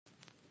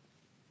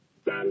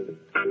You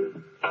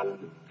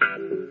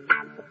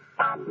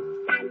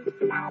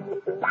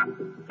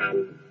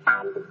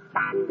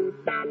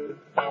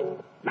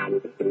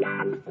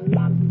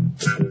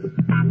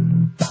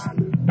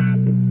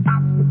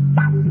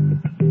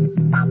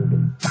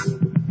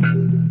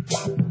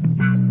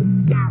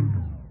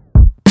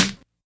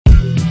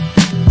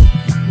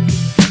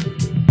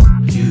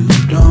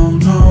don't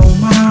know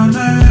my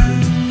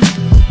name.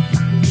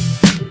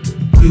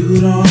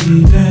 You don't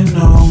even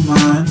know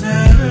my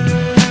name.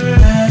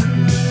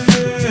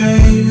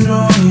 You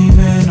don't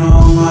even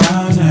know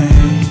my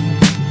name.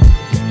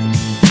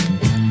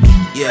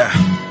 Yeah.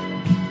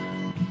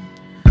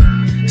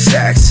 It's the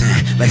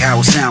accent, like how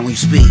it sound when you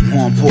speak.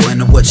 More important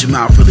than what your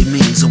mouth really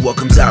means, or what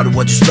comes out of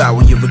what you spout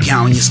when you're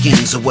recounting your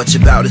schemes. Or what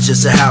you're about is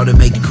just a how to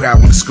make the crowd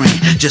wanna scream.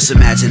 Just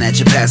imagine that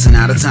you're passing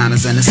out of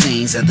timers and the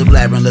scenes. At the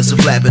blabb'ring list of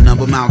flapping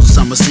number mounds of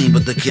summer scene.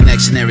 But the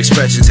connection, their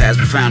expressions has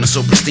been found and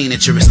so pristine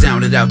that you're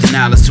astounded out the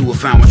knowledge to a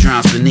found what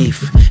drowns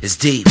beneath. It's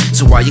deep,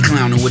 so while you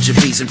clowning with your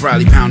beats and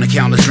probably pounding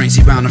countless drinks,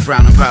 you bound and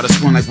frowning, powder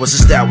squint like what's the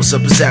style, what's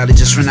up is out.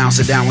 Just renounce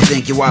it down and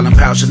think you're wild and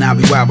pout. Should now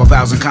be wild by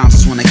vows and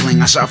concerts when they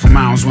cling. I shot for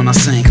miles when I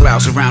sing,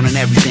 clouds surrounding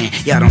everything.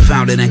 Y'all done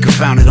found it and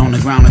confounded on the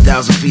ground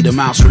 1,000 feet of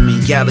miles from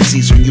me.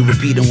 Galaxies when you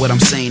repeating what I'm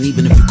saying.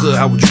 Even if you could,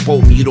 how would you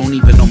quote me? You don't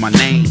even know my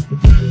name.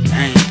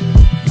 Dang.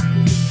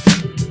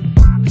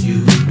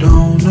 You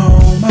don't know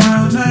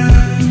my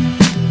name.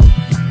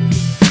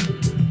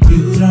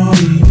 You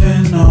don't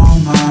even know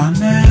my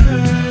name.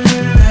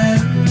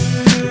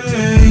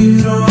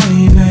 You don't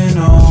even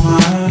know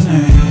my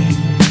name.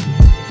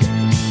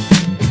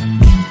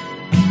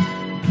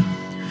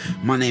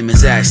 My name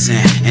is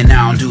Accent, and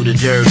I don't do the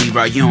dirty,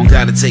 right? You don't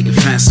gotta take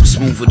offense, I'm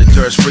smooth with the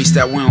curse.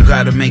 Freestyle, we don't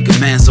gotta make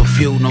amends, so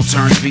few, no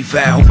turns be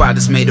fat. Hope I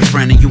just made a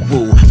friend of you,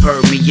 woo.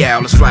 Heard me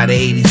out, let's fly to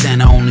 80-10,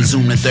 I only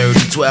zoom to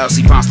 30-12.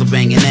 See, I'm still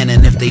banging in,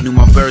 and if they knew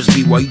my verse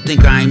beat, why you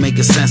think I ain't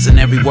making sense in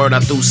every word I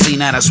threw? See,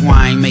 now that's why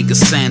I ain't make a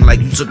sound like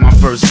you took my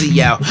first C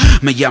out.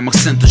 Mais y'a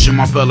m'accent, je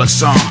m'appelle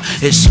accent.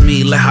 It's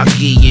me, le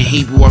haki, in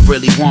Hebrew, I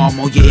really want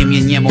more. Yeah, me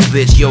and Yemo,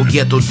 bitch, yo,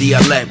 ghetto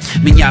dialect.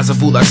 Minya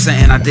zavu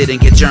l'accent, and I didn't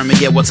get German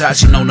yet. What's how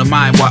she know the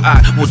mind? Why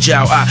I will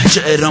jow I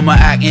Jerema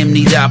act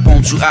imnida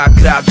pontu I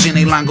grab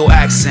Jenny Lango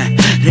accent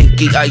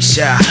Rinky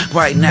Aisha.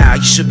 Right now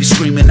you should be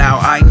screaming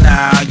out I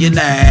know your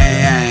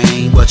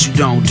name, but you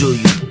don't, do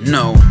you?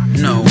 No,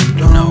 no, you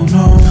don't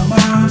know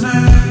my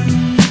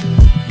name.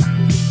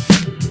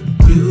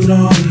 You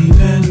don't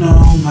even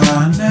know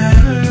my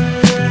name.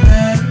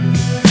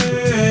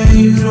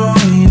 You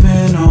don't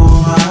even know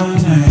my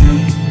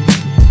name.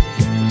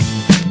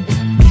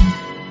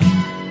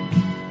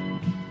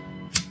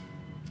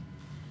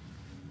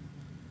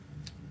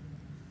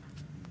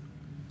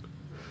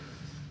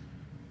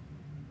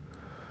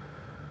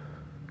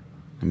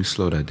 Let me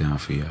slow that down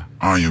for you.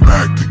 I am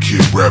actor,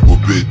 kid rapper,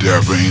 bit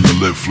dabber, ain't a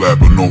lip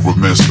flapper, no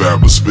romance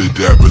babber, spit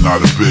dabber,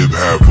 not a bib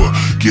haver.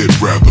 Get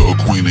rather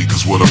acquainted,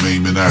 cause what I'm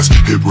aiming at,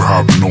 hip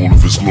hop in all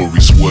of its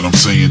glories. What I'm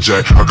saying,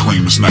 Jack, I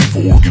claim this knack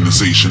for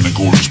organization and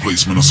gorgeous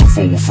placement of some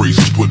forward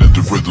phrases, put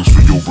into rhythms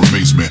for your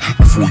amazement.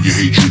 Before your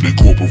hatred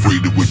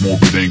incorporated with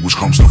morbid anguish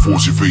comes to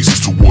force your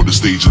faces toward the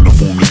stage in the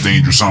form that's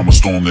dangerous. I'ma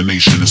storm the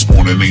nation and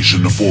spawn a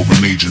nation, a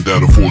foreign agent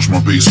that'll forge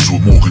my bases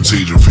with more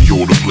contagion for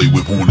y'all to play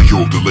with. Born New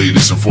York, the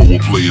latest and forward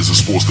players are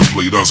sports to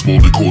play us,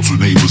 bold and cultural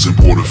neighbors,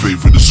 import a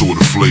favorite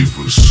assorted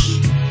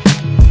flavors.